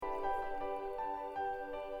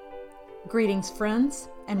Greetings, friends,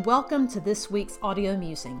 and welcome to this week's audio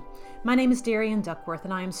musing. My name is Darian Duckworth,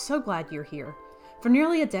 and I am so glad you're here. For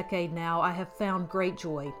nearly a decade now, I have found great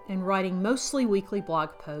joy in writing mostly weekly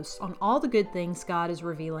blog posts on all the good things God is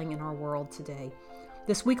revealing in our world today.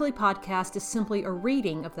 This weekly podcast is simply a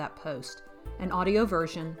reading of that post, an audio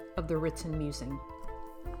version of the written musing.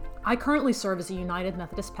 I currently serve as a United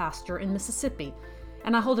Methodist pastor in Mississippi,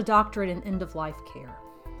 and I hold a doctorate in end-of-life care.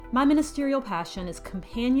 My ministerial passion is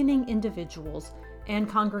companioning individuals and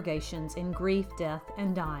congregations in grief, death,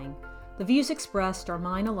 and dying. The views expressed are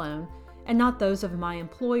mine alone and not those of my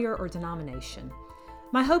employer or denomination.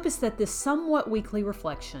 My hope is that this somewhat weekly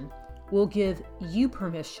reflection will give you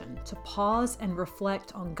permission to pause and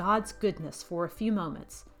reflect on God's goodness for a few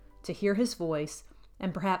moments, to hear His voice,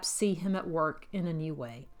 and perhaps see Him at work in a new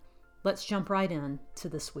way. Let's jump right in to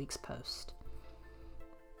this week's post.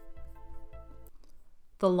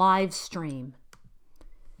 The live stream.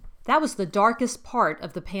 That was the darkest part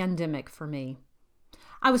of the pandemic for me.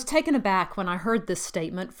 I was taken aback when I heard this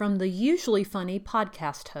statement from the usually funny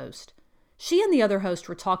podcast host. She and the other host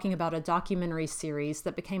were talking about a documentary series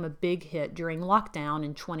that became a big hit during lockdown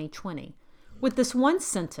in 2020. With this one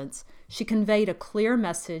sentence, she conveyed a clear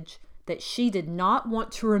message that she did not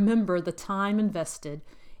want to remember the time invested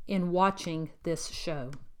in watching this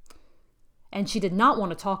show. And she did not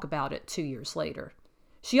want to talk about it 2 years later.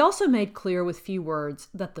 She also made clear with few words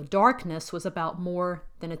that the darkness was about more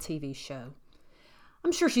than a TV show.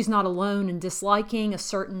 I'm sure she's not alone in disliking a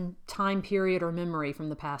certain time period or memory from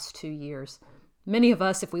the past 2 years. Many of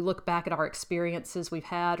us, if we look back at our experiences we've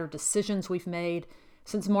had or decisions we've made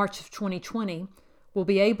since March of 2020, will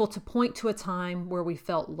be able to point to a time where we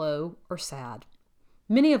felt low or sad.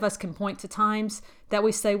 Many of us can point to times that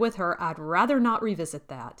we say with her, I'd rather not revisit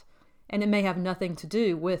that, and it may have nothing to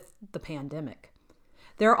do with the pandemic.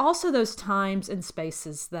 There are also those times and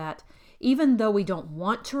spaces that, even though we don't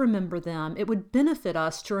want to remember them, it would benefit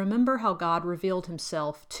us to remember how God revealed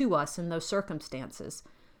Himself to us in those circumstances.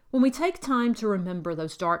 When we take time to remember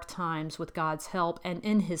those dark times with God's help and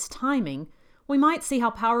in His timing, we might see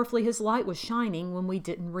how powerfully His light was shining when we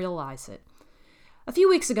didn't realize it. A few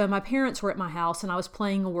weeks ago, my parents were at my house and I was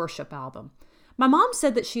playing a worship album. My mom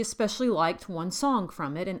said that she especially liked one song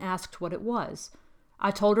from it and asked what it was. I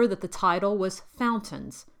told her that the title was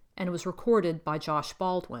Fountains, and it was recorded by Josh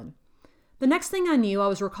Baldwin. The next thing I knew, I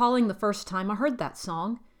was recalling the first time I heard that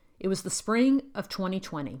song. It was the spring of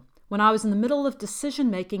 2020, when I was in the middle of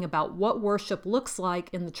decision-making about what worship looks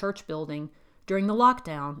like in the church building during the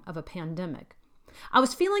lockdown of a pandemic. I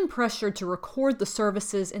was feeling pressured to record the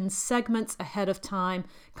services in segments ahead of time,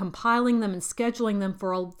 compiling them and scheduling them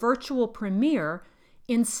for a virtual premiere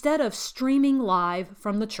instead of streaming live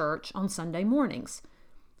from the church on Sunday mornings.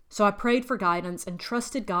 So I prayed for guidance and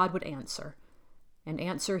trusted God would answer. And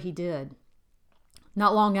answer He did.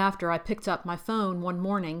 Not long after, I picked up my phone one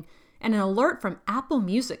morning and an alert from Apple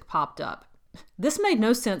Music popped up. This made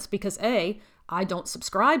no sense because A, I don't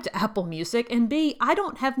subscribe to Apple Music, and B, I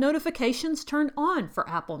don't have notifications turned on for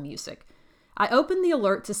Apple Music. I opened the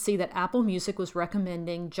alert to see that Apple Music was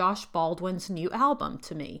recommending Josh Baldwin's new album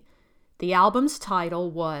to me. The album's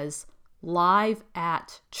title was Live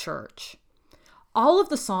at Church. All of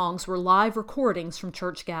the songs were live recordings from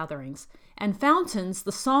church gatherings, and Fountains,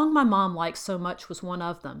 the song my mom liked so much, was one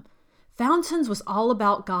of them. Fountains was all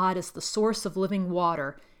about God as the source of living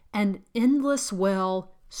water, an endless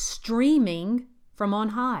well streaming from on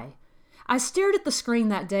high. I stared at the screen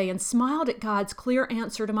that day and smiled at God's clear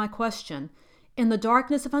answer to my question. In the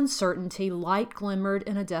darkness of uncertainty, light glimmered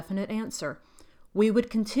in a definite answer. We would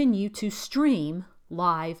continue to stream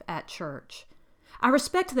live at church. I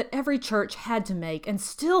respect that every church had to make and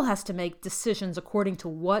still has to make decisions according to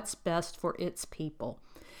what's best for its people.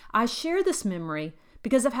 I share this memory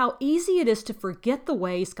because of how easy it is to forget the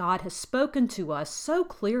ways God has spoken to us so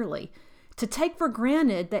clearly, to take for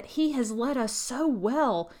granted that He has led us so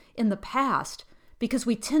well in the past, because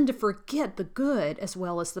we tend to forget the good as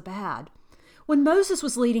well as the bad. When Moses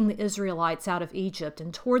was leading the Israelites out of Egypt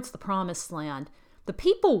and towards the Promised Land, the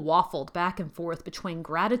people waffled back and forth between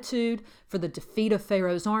gratitude for the defeat of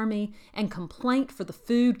Pharaoh's army and complaint for the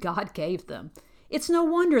food God gave them. It's no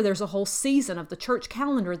wonder there's a whole season of the church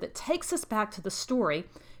calendar that takes us back to the story,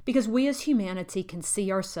 because we as humanity can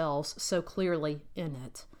see ourselves so clearly in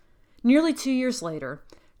it. Nearly 2 years later,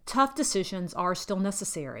 tough decisions are still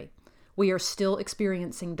necessary. We are still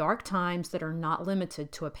experiencing dark times that are not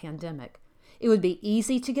limited to a pandemic. It would be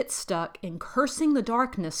easy to get stuck in cursing the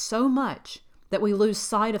darkness so much that we lose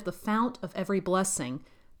sight of the fount of every blessing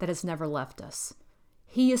that has never left us.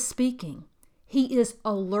 He is speaking. He is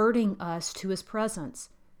alerting us to His presence.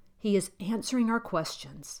 He is answering our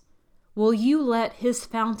questions. Will you let his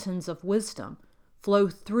fountains of wisdom flow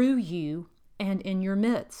through you and in your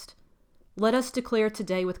midst? Let us declare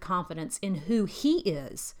today with confidence in who he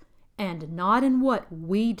is and not in what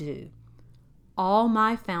we do. All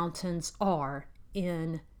my fountains are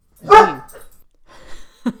in you.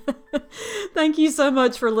 Thank you so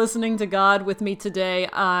much for listening to God with me today.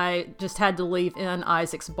 I just had to leave in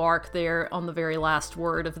Isaac's bark there on the very last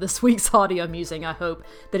word of this week's audio musing. I hope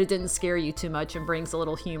that it didn't scare you too much and brings a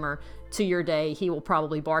little humor to your day. He will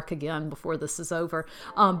probably bark again before this is over.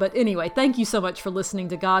 But anyway, thank you so much for listening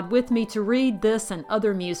to God with me. To read this and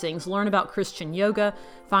other musings, learn about Christian yoga,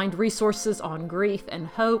 find resources on grief and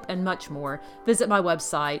hope, and much more, visit my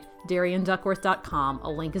website, DarianDuckworth.com. A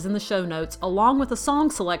link is in the show notes, along with a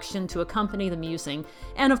song selection to accompany the musing.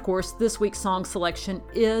 And of course, this week's song selection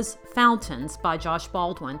is Fountains by Josh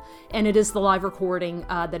Baldwin, and it is the live recording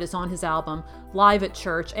that is on his album, Live at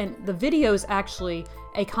Church. And the video is actually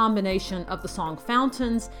a combination of the song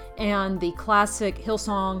Fountains and the classic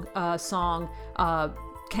Hillsong song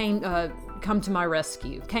Came to My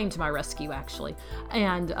Rescue, actually.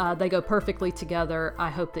 And they go perfectly together. I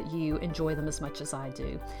hope that you enjoy them as much as I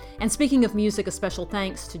do. And speaking of music, a special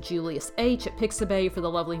thanks to Julius H. at Pixabay for the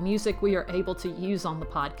lovely music we are able to use on the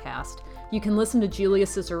podcast. You can listen to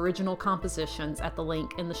Julius's original compositions at the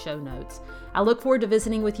link in the show notes. I look forward to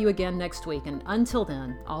visiting with you again next week, and until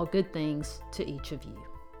then, all good things to each of you.